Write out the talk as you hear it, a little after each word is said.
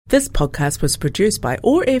This podcast was produced by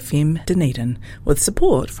OAR FM Dunedin with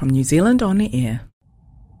support from New Zealand On Air.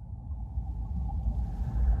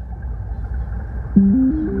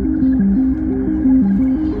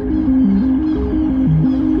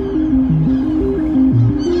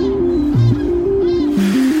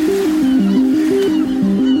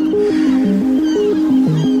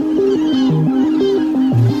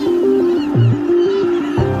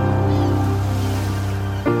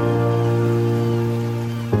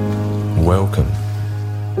 Welcome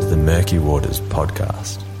to the Murky Waters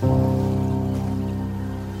podcast.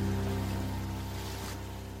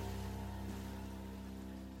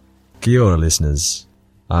 Kia ora, listeners.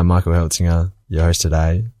 I'm Michael Heltzinger, your host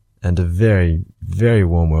today, and a very, very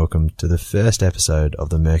warm welcome to the first episode of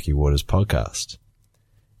the Murky Waters podcast.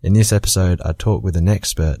 In this episode, I talk with an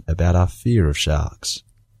expert about our fear of sharks.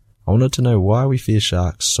 I wanted to know why we fear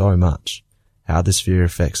sharks so much, how this fear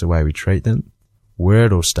affects the way we treat them, where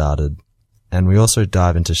it all started, and we also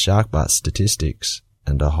dive into shark bite statistics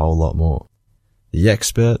and a whole lot more. The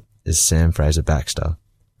expert is Sam Fraser-Baxter.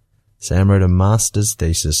 Sam wrote a master's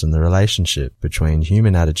thesis on the relationship between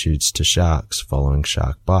human attitudes to sharks following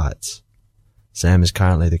shark bites. Sam is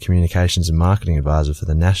currently the Communications and Marketing Advisor for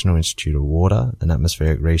the National Institute of Water and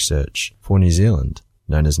Atmospheric Research for New Zealand,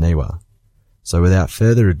 known as NIWA. So without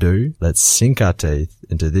further ado, let's sink our teeth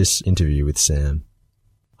into this interview with Sam.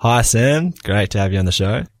 Hi Sam, great to have you on the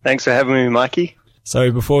show. Thanks for having me, Mikey.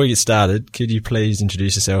 So before we get started, could you please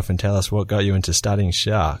introduce yourself and tell us what got you into studying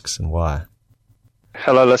sharks and why?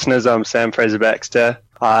 Hello listeners, I'm Sam Fraser-Baxter.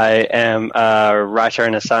 I am a writer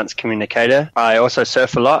and a science communicator. I also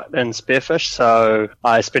surf a lot and spearfish, so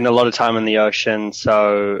I spend a lot of time in the ocean.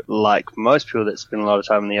 So like most people that spend a lot of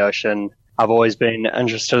time in the ocean, I've always been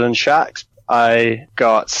interested in sharks. I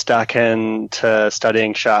got stuck into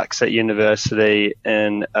studying sharks at university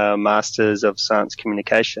in a Masters of Science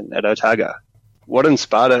Communication at Otago. What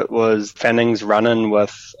inspired it was Fanning's run-in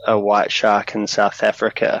with a white shark in South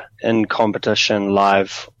Africa in competition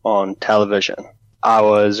live on television. I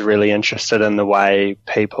was really interested in the way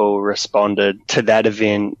people responded to that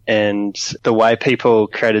event and the way people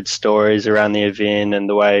created stories around the event and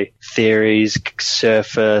the way theories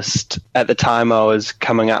surfaced. At the time I was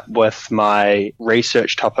coming up with my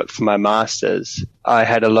research topic for my master's, I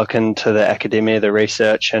had a look into the academia, the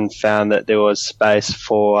research, and found that there was space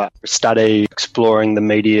for study exploring the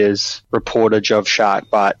media's reportage of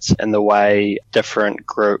shark bites and the way different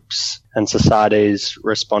groups and societies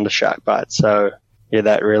respond to shark bites. So yeah,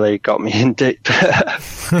 that really got me in deep.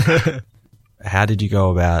 How did you go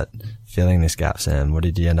about filling this gap, Sam? What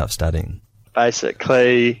did you end up studying?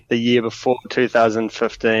 Basically, the year before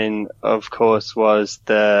 2015, of course, was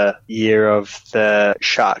the year of the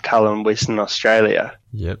shark cull in Western Australia.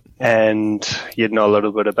 Yep. And you'd know a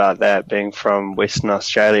little bit about that being from Western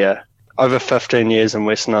Australia. Over 15 years in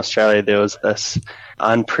Western Australia, there was this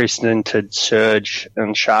unprecedented surge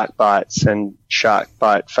in shark bites and shark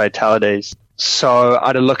bite fatalities. So I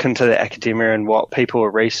had a look into the academia and what people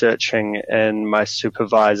were researching, and my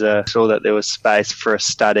supervisor saw that there was space for a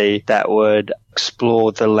study that would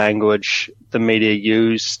explore the language the media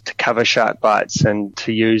used to cover shark bites and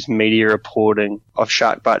to use media reporting of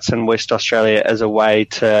shark bites in West Australia as a way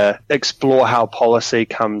to explore how policy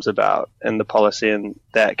comes about. And the policy in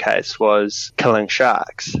that case was killing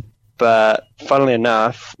sharks. But funnily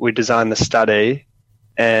enough, we designed the study,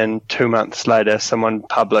 and 2 months later, someone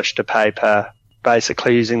published a paper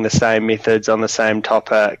basically using the same methods on the same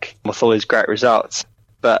topic with all these great results.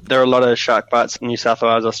 But there are a lot of shark bites in New South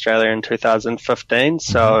Wales, Australia in 2015,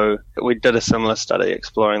 so we did a similar study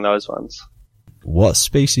exploring those ones. What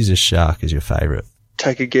species of shark is your favourite?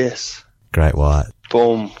 Take a guess. Great white.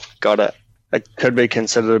 Boom, got it. It could be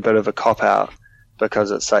considered a bit of a cop-out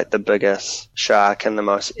because it's like the biggest shark and the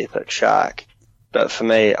most epic shark. But for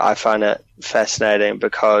me, I find it fascinating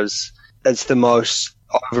because it's the most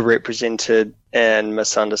overrepresented and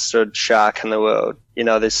misunderstood shark in the world. You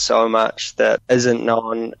know, there's so much that isn't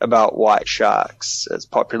known about white sharks, its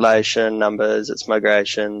population numbers, its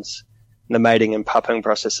migrations, the mating and pupping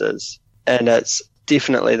processes. And it's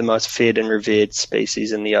definitely the most feared and revered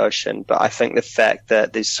species in the ocean. But I think the fact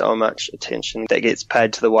that there's so much attention that gets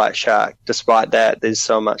paid to the white shark, despite that, there's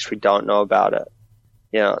so much we don't know about it.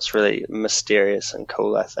 You know, it's really mysterious and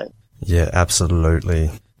cool, I think. Yeah, absolutely.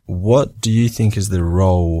 What do you think is the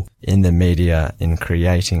role in the media in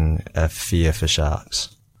creating a fear for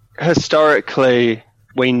sharks? Historically,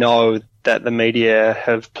 we know that the media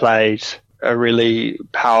have played a really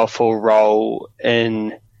powerful role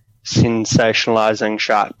in sensationalizing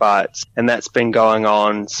shark bites, and that's been going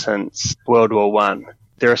on since World War I.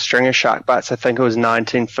 there are a string of shark bites. I think it was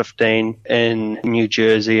 1915 in New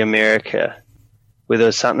Jersey, America, where there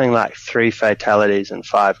was something like 3 fatalities in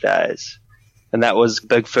 5 days. And that was a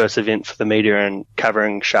big first event for the media in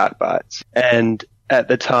covering shark bites. And at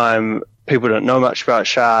the time, people didn't know much about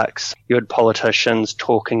sharks. You had politicians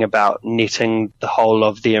talking about netting the whole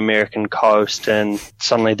of the American coast, and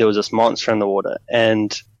suddenly there was this monster in the water.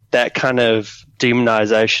 And that kind of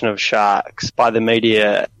demonization of sharks by the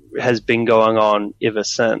media has been going on ever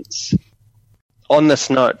since. On this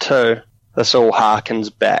note too, this all harkens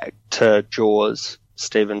back to Jaws,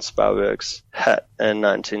 Steven Spielberg's hit in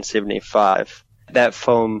 1975. That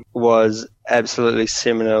film was absolutely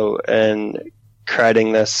seminal in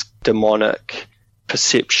creating this demonic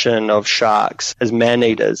perception of sharks as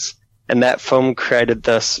man-eaters. And that film created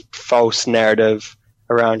this false narrative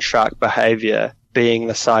around shark behavior being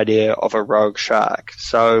this idea of a rogue shark.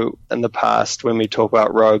 So in the past, when we talk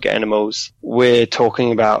about rogue animals, we're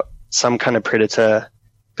talking about some kind of predator,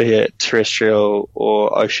 be it terrestrial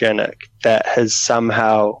or oceanic, that has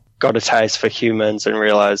somehow got a taste for humans and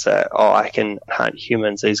realized that, oh, I can hunt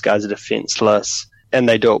humans, these guys are defenseless. And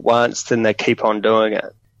they do it once, then they keep on doing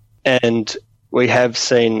it. And we have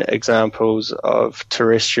seen examples of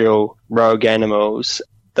terrestrial rogue animals,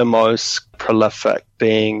 the most prolific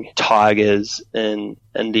being tigers in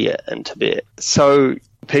India and Tibet. So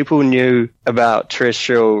people knew about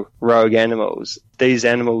terrestrial rogue animals. These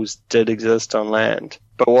animals did exist on land.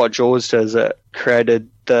 But what Jaws does, it created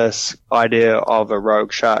this idea of a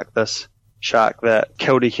rogue shark, this shark that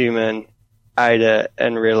killed a human, ate it,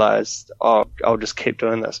 and realized, oh, I'll just keep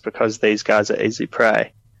doing this because these guys are easy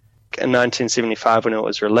prey. In 1975, when it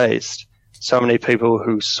was released, so many people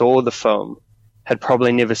who saw the film had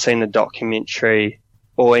probably never seen a documentary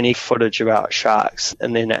or any footage about sharks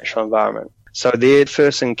in their natural environment. So their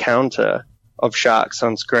first encounter of sharks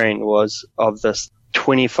on screen was of this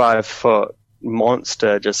 25-foot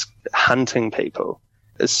monster just hunting people.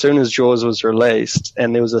 As soon as Jaws was released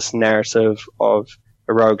and there was this narrative of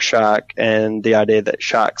a rogue shark and the idea that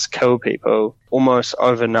sharks kill people, almost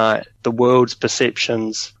overnight, the world's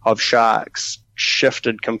perceptions of sharks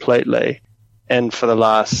shifted completely. And for the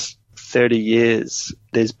last 30 years,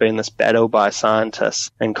 there's been this battle by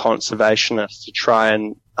scientists and conservationists to try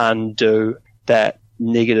and undo that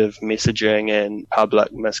negative messaging and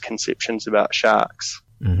public misconceptions about sharks.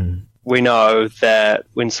 Mm-hmm. We know that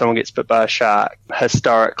when someone gets bit by a shark,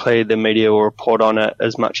 historically the media will report on it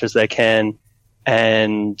as much as they can,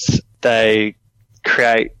 and they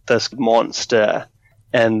create this monster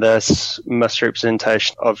and this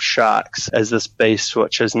misrepresentation of sharks as this beast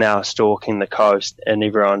which is now stalking the coast and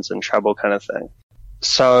everyone's in trouble kind of thing.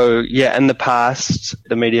 So, yeah, in the past,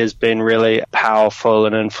 the media has been really powerful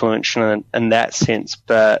and influential in that sense,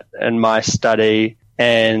 but in my study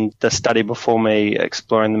and the study before me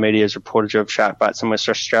exploring the media's reportage of shark bites in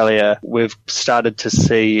Western Australia, we've started to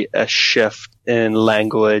see a shift in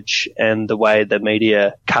language and the way the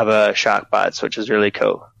media cover shark bites, which is really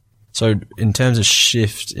cool. So in terms of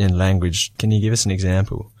shift in language, can you give us an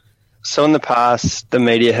example? So in the past, the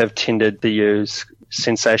media have tended to use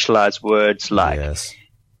sensationalized words like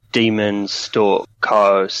demons stalk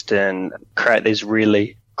coast and create these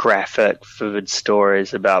really graphic, vivid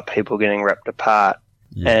stories about people getting ripped apart.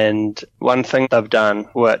 Yeah. And one thing they've done,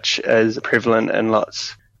 which is prevalent in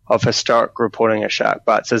lots of historic reporting of shark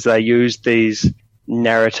bites, is they use these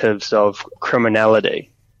narratives of criminality.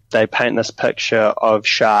 They paint this picture of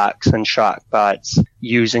sharks and shark bites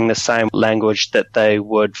using the same language that they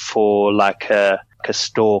would for like a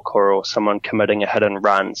stalker or someone committing a hit and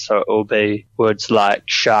run. So it will be words like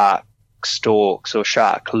shark stalks or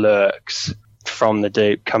shark lurks, from the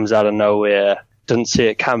deep, comes out of nowhere, didn't see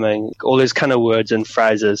it coming, all these kind of words and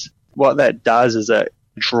phrases. What that does is it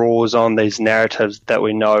draws on these narratives that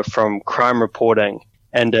we know from crime reporting,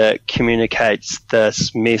 and it communicates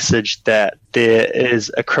this message that there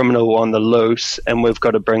is a criminal on the loose and we've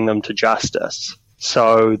got to bring them to justice.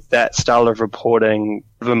 So that style of reporting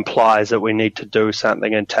implies that we need to do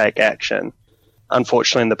something and take action.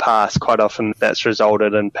 Unfortunately, in the past, quite often that's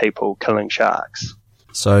resulted in people killing sharks.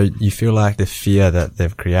 So you feel like the fear that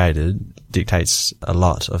they've created dictates a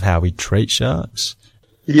lot of how we treat sharks?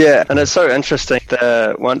 Yeah, and it's so interesting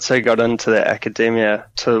that once they got into the academia,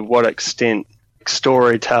 to what extent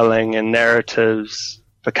storytelling and narratives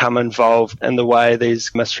become involved in the way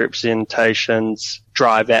these misrepresentations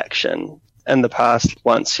drive action. In the past,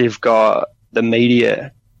 once you've got the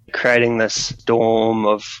media creating this storm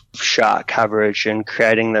of shark coverage and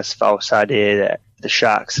creating this false idea that the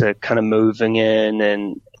sharks are kind of moving in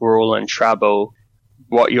and we're all in trouble,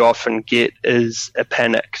 what you often get is a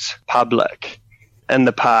panicked public. In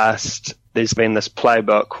the past, there's been this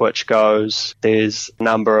playbook which goes, there's a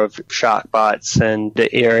number of shark bites in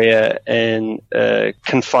the area in a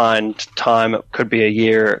confined time. It could be a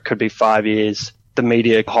year, it could be 5 years. The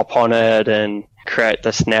media hop on it and create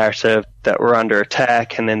this narrative that we're under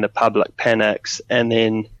attack, and then the public panics, and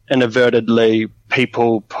then inadvertently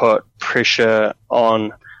people put pressure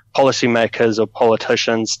on policymakers or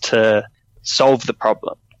politicians to solve the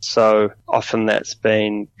problem. So often that's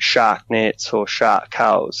been shark nets or shark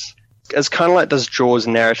culls. It's kind of like this Jaws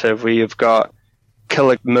narrative where you've got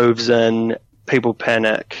killer moves in, people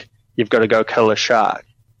panic, you've got to go kill a shark.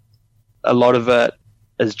 A lot of it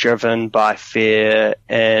is driven by fear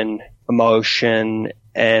and emotion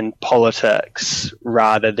and politics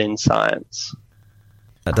rather than science.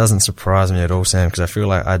 That doesn't surprise me at all, Sam, because I feel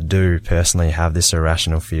like I do personally have this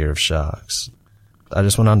irrational fear of sharks. I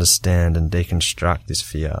just want to understand and deconstruct this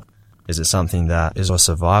fear. Is it something that is a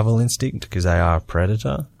survival instinct because they are a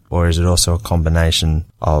predator? Or is it also a combination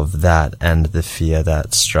of that and the fear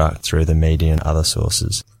that's struck through the media and other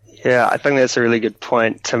sources? Yeah, I think that's a really good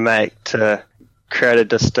point to make, to create a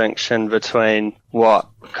distinction between what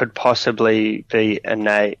could possibly be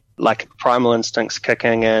innate, like primal instincts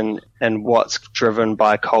kicking in, and what's driven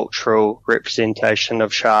by cultural representation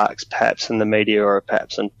of sharks, perhaps in the media or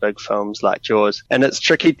perhaps in big films like Jaws. And it's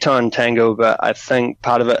tricky to untangle, but I think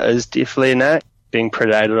part of it is definitely innate. Being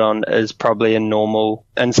predated on is probably a normal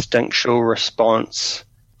instinctual response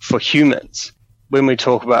for humans. When we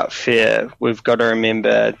talk about fear, we've got to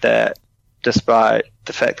remember that despite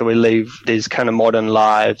the fact that we live these kind of modern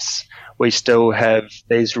lives, we still have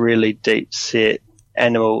these really deep set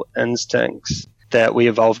animal instincts that we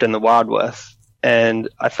evolved in the wild with. And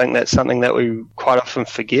I think that's something that we quite often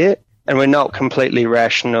forget. And we're not completely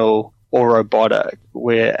rational or robotic.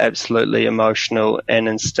 We're absolutely emotional and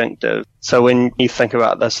instinctive. So when you think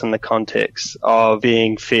about this in the context of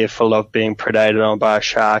being fearful of being predated on by a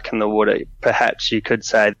shark in the water, perhaps you could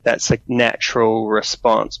say that's a natural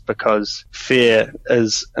response, because fear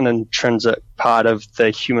is an intrinsic part of the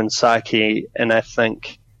human psyche. And I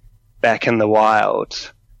think back in the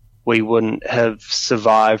wild, we wouldn't have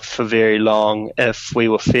survived for very long if we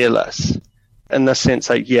were fearless. In the sense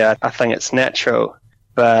that, yeah, I think it's natural,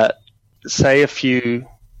 but say if you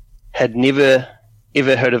had never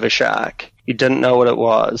ever heard of a shark, you didn't know what it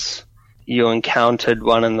was, you encountered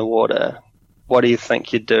one in the water, what do you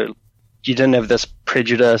think you'd do? You didn't have this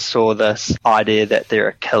prejudice or this idea that they're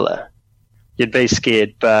a killer. You'd be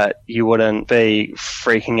scared, but you wouldn't be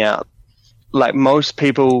freaking out. Like, most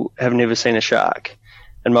people have never seen a shark,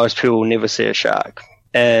 and most people will never see a shark.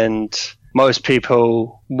 And most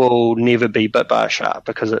people will never be bit by a shark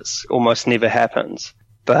because it's almost never happens.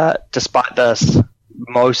 But despite this,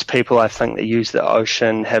 most people, I think, that use the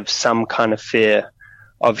ocean have some kind of fear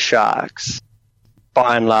of sharks.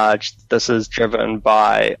 By and large, this is driven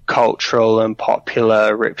by cultural and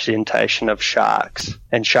popular representation of sharks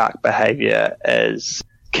and shark behavior as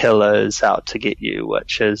killers out to get you,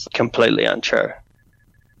 which is completely untrue.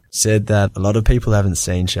 Said that a lot of people haven't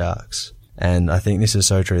seen sharks. And I think this is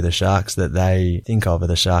so true. The sharks that they think of are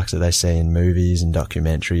the sharks that they see in movies and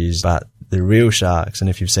documentaries, but the real sharks, and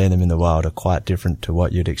if you've seen them in the wild, are quite different to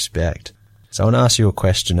what you'd expect. So I want to ask you a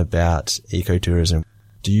question about ecotourism.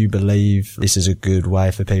 Do you believe this is a good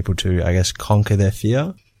way for people to, I guess, conquer their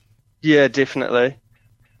fear? Yeah, definitely.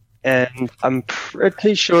 And I'm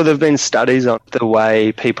pretty sure there have been studies on the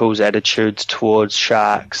way people's attitudes towards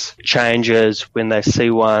sharks changes when they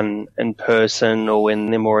see one in person or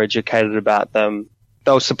when they're more educated about them.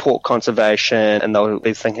 They'll support conservation and they'll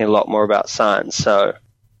be thinking a lot more about science. So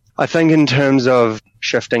I think in terms of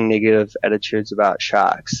shifting negative attitudes about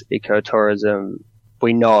sharks, ecotourism,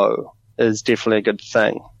 we know is definitely a good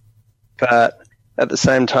thing. But at the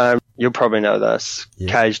same time, you'll probably know this,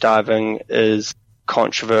 cage diving is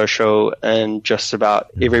controversial in just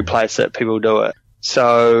about every place that people do it.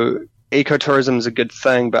 So ecotourism is a good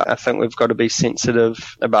thing, but I think we've got to be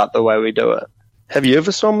sensitive about the way we do it. Have you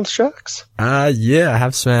ever swum with sharks? Yeah, I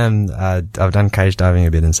have swam. I've done cage diving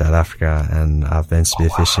a bit in South Africa, and I've been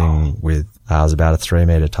spearfishing with, I was about a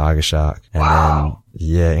 3-meter tiger shark. And then,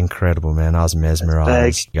 yeah, incredible, man. I was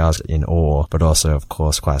mesmerized. I was in awe, but also, of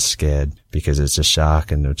course, quite scared because it's a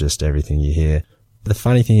shark and just everything you hear. The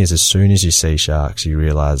funny thing is, as soon as you see sharks, you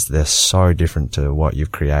realize they're so different to what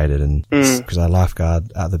you've created. And because I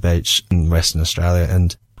lifeguard at the beach in Western Australia,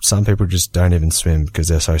 and some people just don't even swim because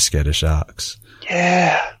they're so scared of sharks.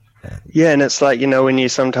 Yeah. And it's like, you know, when you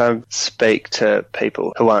sometimes speak to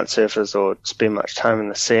people who aren't surfers or spend much time in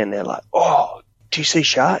the sea, and they're like, oh, do you see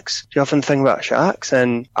sharks? Do you often think about sharks?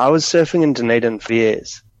 And I was surfing in Dunedin for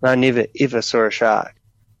years, and I never, ever saw a shark.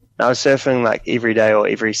 And I was surfing like every day or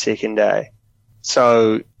every second day.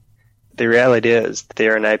 So the reality is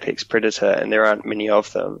they're an apex predator and there aren't many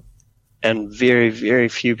of them. And very, very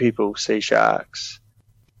few people see sharks.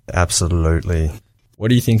 Absolutely. What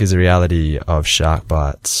do you think is the reality of shark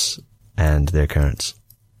bites and their occurrence?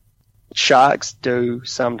 Sharks do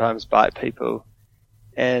sometimes bite people,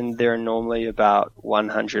 and there are normally about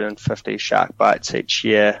 150 shark bites each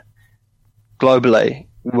year globally,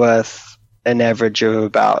 with an average of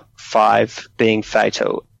about 5 being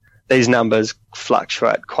fatal. These numbers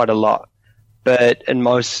fluctuate quite a lot, but in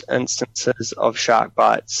most instances of shark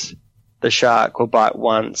bites, the shark will bite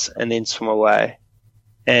once and then swim away,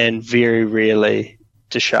 and very rarely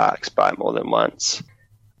do sharks bite more than once.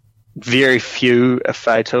 Very few are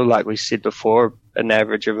fatal, like we said before, an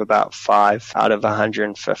average of about 5 out of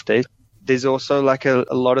 150. There's also like a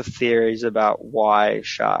lot of theories about why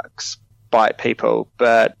sharks bite people,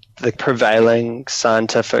 but the prevailing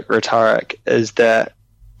scientific rhetoric is that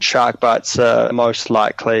shark bites are most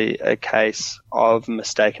likely a case of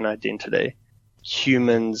mistaken identity.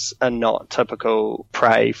 Humans are not typical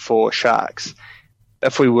prey for sharks.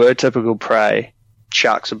 If we were typical prey,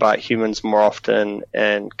 sharks would bite humans more often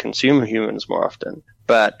and consume humans more often.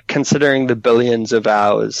 But considering the billions of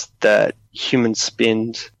hours that humans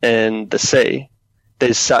spend in the sea,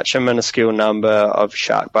 there's such a minuscule number of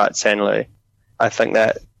shark bites annually. I think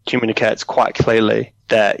that communicates quite clearly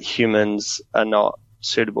that humans are not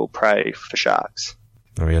suitable prey for sharks.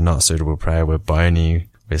 We are not suitable prey. We're bony,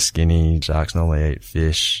 we're skinny. Sharks normally eat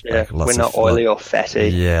fish. Yeah, we're not oily or fatty.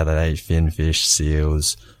 Yeah, they eat fin fish,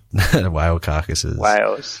 seals, whale carcasses.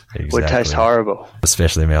 Whales. Exactly. Would taste horrible.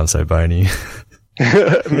 Especially me, I'm so bony.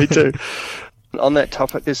 Me too. On that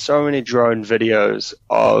topic, there's so many drone videos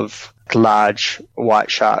of large white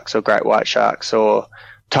sharks or great white sharks or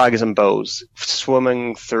tigers and bulls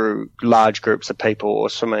swimming through large groups of people or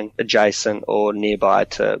swimming adjacent or nearby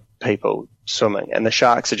to people swimming. And the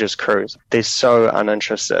sharks are just cruise. They're so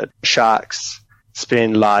uninterested. Sharks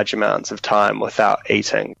spend large amounts of time without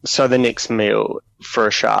eating. So the next meal for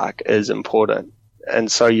a shark is important.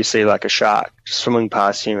 And so you see like a shark swimming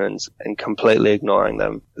past humans and completely ignoring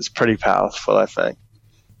them. It's pretty powerful, I think.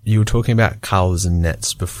 You were talking about culls and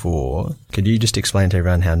nets before. Could you just explain to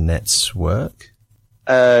everyone how nets work?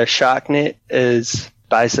 A shark net is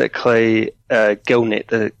basically a gill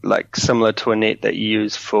net, like similar to a net that you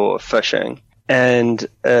use for fishing. And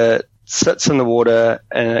it sits in the water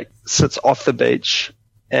and it sits off the beach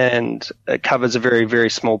and it covers a very, very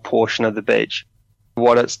small portion of the beach.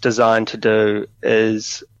 What it's designed to do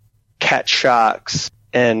is catch sharks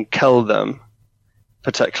and kill them,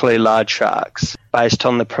 particularly large sharks, based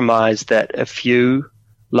on the premise that if you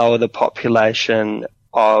lower the population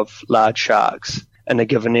of large sharks in a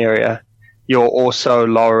given area, you're also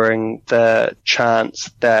lowering the chance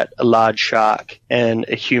that a large shark and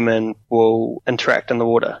a human will interact in the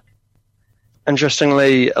water.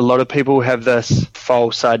 Interestingly, a lot of people have this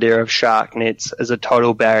false idea of shark nets as a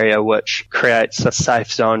total barrier which creates a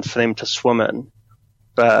safe zone for them to swim in.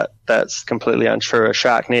 But that's completely untrue. A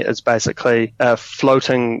shark net is basically a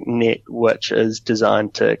floating net which is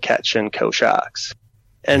designed to catch and kill sharks.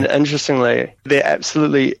 And interestingly, they're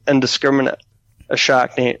absolutely indiscriminate. A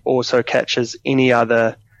shark net also catches any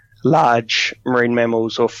other large marine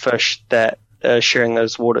mammals or fish that are sharing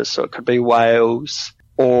those waters. So it could be whales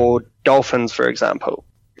or dolphins, for example.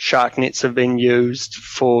 Shark nets have been used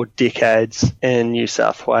for decades in New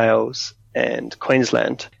South Wales and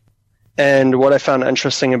Queensland. And what I found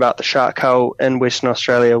interesting about the shark cull in Western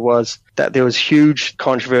Australia was that there was huge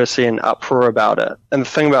controversy and uproar about it. And the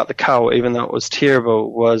thing about the cull, even though it was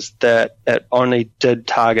terrible, was that it only did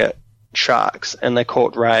target sharks, and they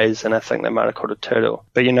caught rays, and I think they might have caught a turtle.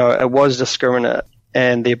 But, it was discriminate,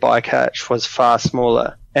 and their bycatch was far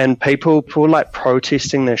smaller. And people were like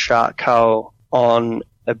protesting their shark cull on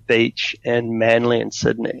a beach in Manly in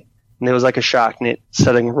Sydney. And there was like a shark net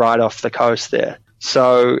sitting right off the coast there.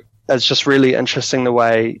 So it's just really interesting the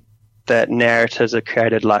way that narratives are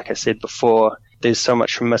created. Like I said before, there's so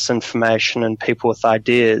much misinformation and people with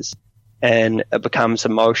ideas, and it becomes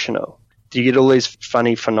emotional. You get all these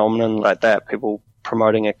funny phenomenon like that, people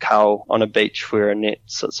promoting a cull on a beach where a net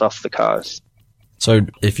sits off the coast. So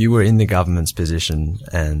if you were in the government's position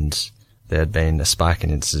and there had been a spike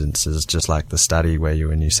in incidences, just like the study where you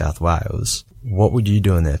were in New South Wales, what would you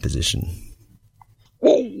do in their position?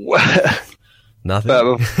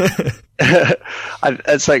 Nothing?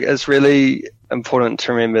 It's really important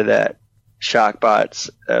to remember that shark bites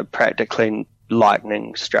are practically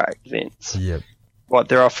lightning strike events. Yep. What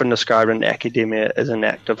they're often described in academia as an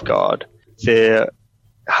act of God. They're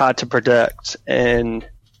hard to predict and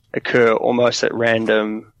occur almost at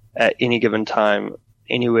random at any given time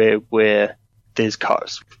anywhere where there's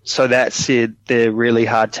coast. So that said, they're really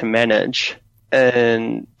hard to manage,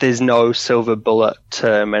 and there's no silver bullet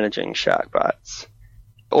to managing shark bites.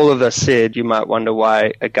 All of this said, you might wonder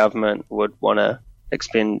why a government would want to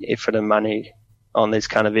expend effort and money on these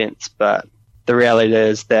kind of events, but the reality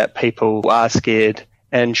is that people are scared,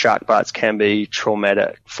 and shark bites can be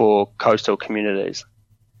traumatic for coastal communities.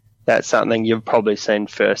 That's something you've probably seen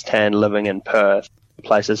firsthand living in Perth,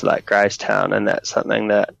 places like Greystown, and that's something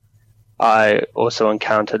that I also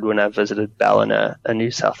encountered when I visited Ballina in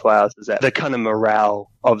New South Wales, is that the kind of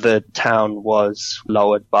morale of the town was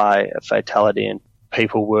lowered by a fatality and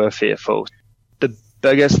people were fearful. The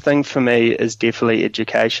biggest thing for me is definitely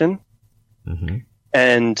education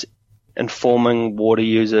and informing water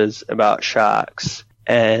users about sharks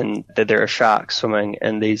and that there are sharks swimming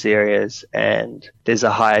in these areas, and there's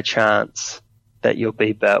a higher chance that you'll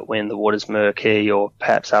be bit when the water's murky or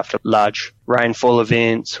perhaps after large rainfall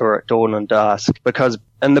events or at dawn and dusk. Because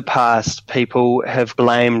in the past, people have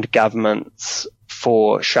blamed governments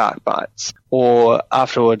for shark bites, or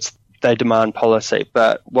afterwards they demand policy.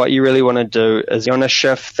 But what you really want to do is you want to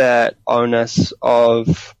shift that onus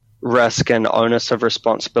of risk and onus of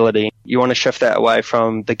responsibility. You want to shift that away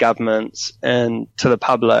from the governments and to the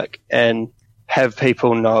public, and have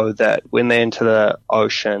people know that when they enter the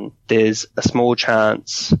ocean, there's a small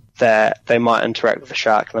chance that they might interact with a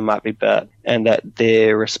shark and they might be bit, and that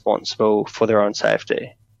they're responsible for their own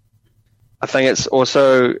safety. I think it's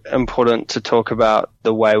also important to talk about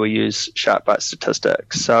the way we use shark bite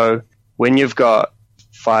statistics. So when you've got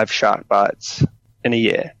 5 shark bites in a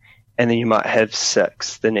year, and then you might have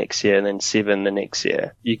 6 the next year and then 7 the next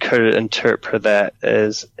year, you could interpret that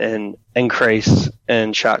as an increase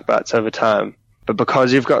in shark bites over time. But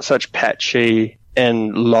because you've got such patchy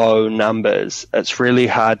and low numbers, it's really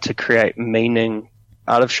hard to create meaning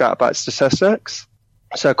out of shark bite statistics.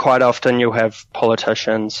 So quite often you'll have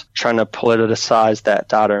politicians trying to politicize that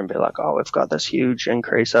data and be like, oh, we've got this huge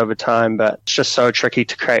increase over time, but it's just so tricky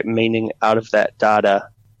to create meaning out of that data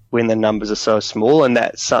when the numbers are so small. And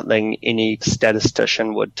that's something any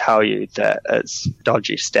statistician would tell you, that it's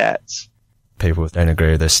dodgy stats. People don't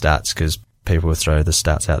agree with those stats because people throw the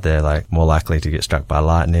stats out there like more likely to get struck by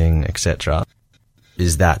lightning, etc.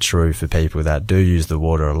 Is that true for people that do use the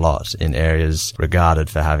water a lot in areas regarded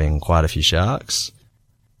for having quite a few sharks?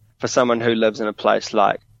 For someone who lives in a place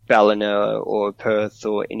like Ballina or Perth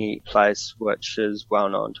or any place which is well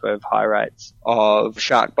known to have high rates of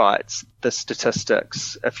shark bites, the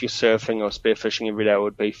statistics, if you're surfing or spearfishing every day,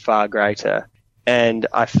 would be far greater. And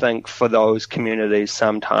I think for those communities,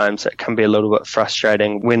 sometimes it can be a little bit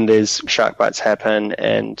frustrating when there's shark bites happen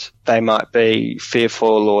and they might be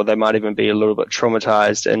fearful or they might even be a little bit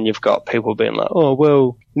traumatized, and you've got people being like, oh,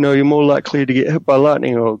 well, you're more likely to get hit by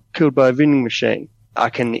lightning or killed by a vending machine. I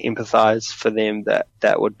can empathize for them that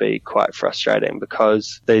that would be quite frustrating,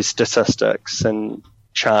 because these statistics and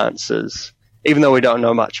chances, even though we don't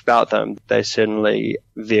know much about them, they certainly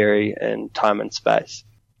vary in time and space.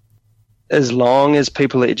 As long as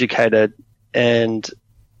people are educated and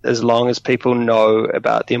as long as people know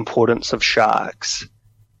about the importance of sharks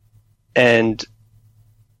and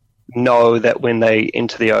know that when they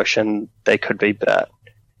enter the ocean, they could be bit,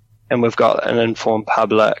 and we've got an informed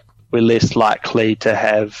public, we're less likely to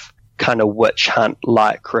have kind of witch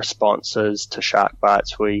hunt-like responses to shark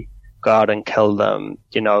bites. We go out and kill them.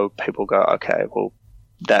 People go, okay, well,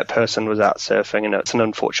 that person was out surfing and it's an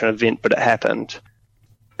unfortunate event, but it happened.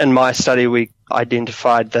 In my study, we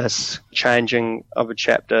identified this changing of a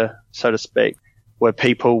chapter, so to speak, where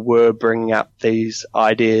people were bringing up these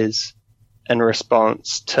ideas in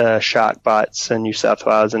response to shark bites in New South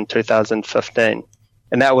Wales in 2015.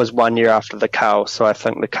 And that was 1 year after the cull, so I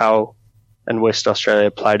think the cull in West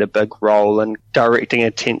Australia played a big role in directing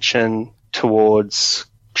attention towards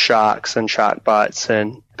sharks and shark bites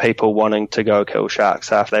and people wanting to go kill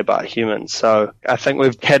sharks after they bite humans. So I think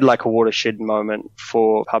we've had like a watershed moment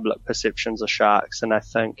for public perceptions of sharks, and I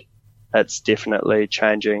think it's definitely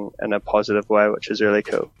changing in a positive way, which is really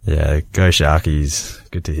cool. Yeah, go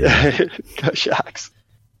Sharkies. Good to hear. Go Sharks.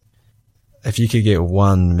 If you could get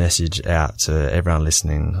one message out to everyone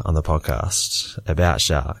listening on the podcast about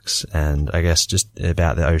sharks, and I guess just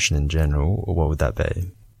about the ocean in general, what would that be?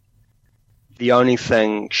 The only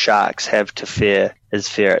thing sharks have to fear is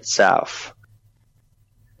fear itself.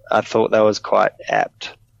 I thought that was quite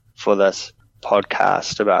apt for this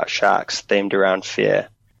podcast about sharks themed around fear.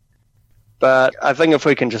 But I think if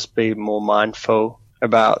we can just be more mindful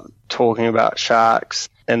about talking about sharks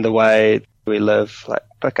and the way we live, like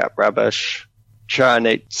pick up rubbish, try and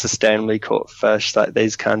eat sustainably caught fish, like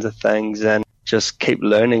these kinds of things, and just keep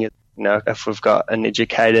learning. If we've got an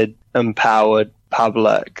educated, empowered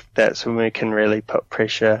public, that's when we can really put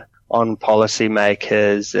pressure on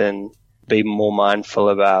policymakers and be more mindful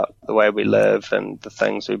about the way we live and the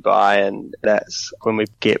things we buy. And that's when we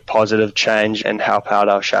get positive change and help out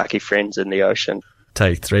our sharky friends in the ocean.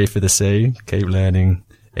 Take 3 for the sea, keep learning,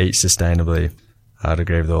 eat sustainably. I'd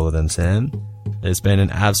agree with all of them, Sam. It's been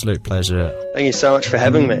an absolute pleasure. Thank you so much for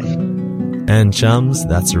having me. And chums,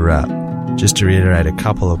 that's a wrap. Just to reiterate a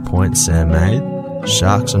couple of points Sam made,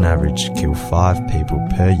 sharks on average kill 5 people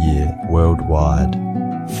per year worldwide.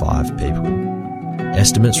 5 people.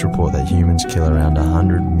 Estimates report that humans kill around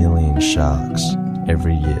 100 million sharks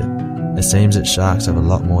every year. It seems that sharks have a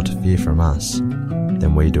lot more to fear from us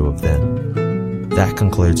than we do of them. That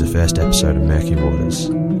concludes the first episode of Murky Waters.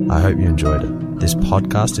 I hope you enjoyed it. This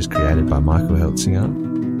podcast is created by Michael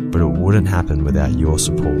Heltzinger, but it wouldn't happen without your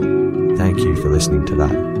support. Thank you for listening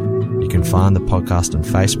today. You can find the podcast on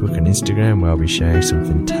Facebook and Instagram, where I'll be sharing some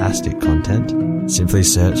fantastic content. Simply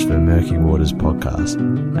search for Murky Waters Podcast.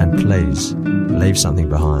 And please, leave something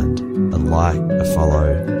behind. A like, a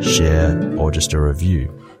follow, share, or just a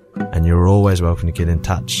review. And you're always welcome to get in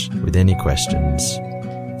touch with any questions.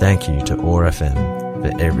 Thank you to ORFM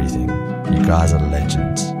for everything. You guys are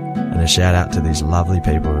legends. And a shout out to these lovely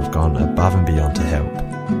people who have gone above and beyond to help.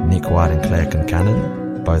 Nick White and Claire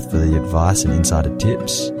Concannon, both for the advice and insider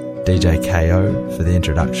tips. DJ KO for the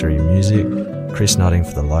introductory music. Chris Notting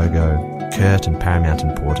for the logo. Kurt and Paramount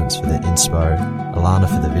Importance for the inspo. Alana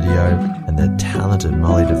for the video. And the talented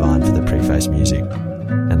Molly Devine for the preface music.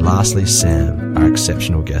 And lastly, Sam, our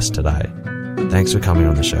exceptional guest today. Thanks for coming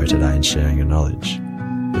on the show today and sharing your knowledge.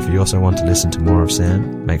 If you also want to listen to more of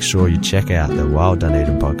Sam, make sure you check out the Wild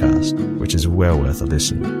Dunedin podcast, which is well worth a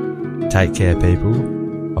listen. Take care, people,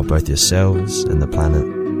 of both yourselves and the planet,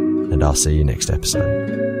 and I'll see you next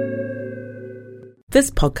episode. This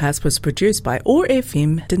podcast was produced by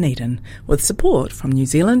ORFM Dunedin with support from New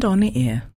Zealand On the Air.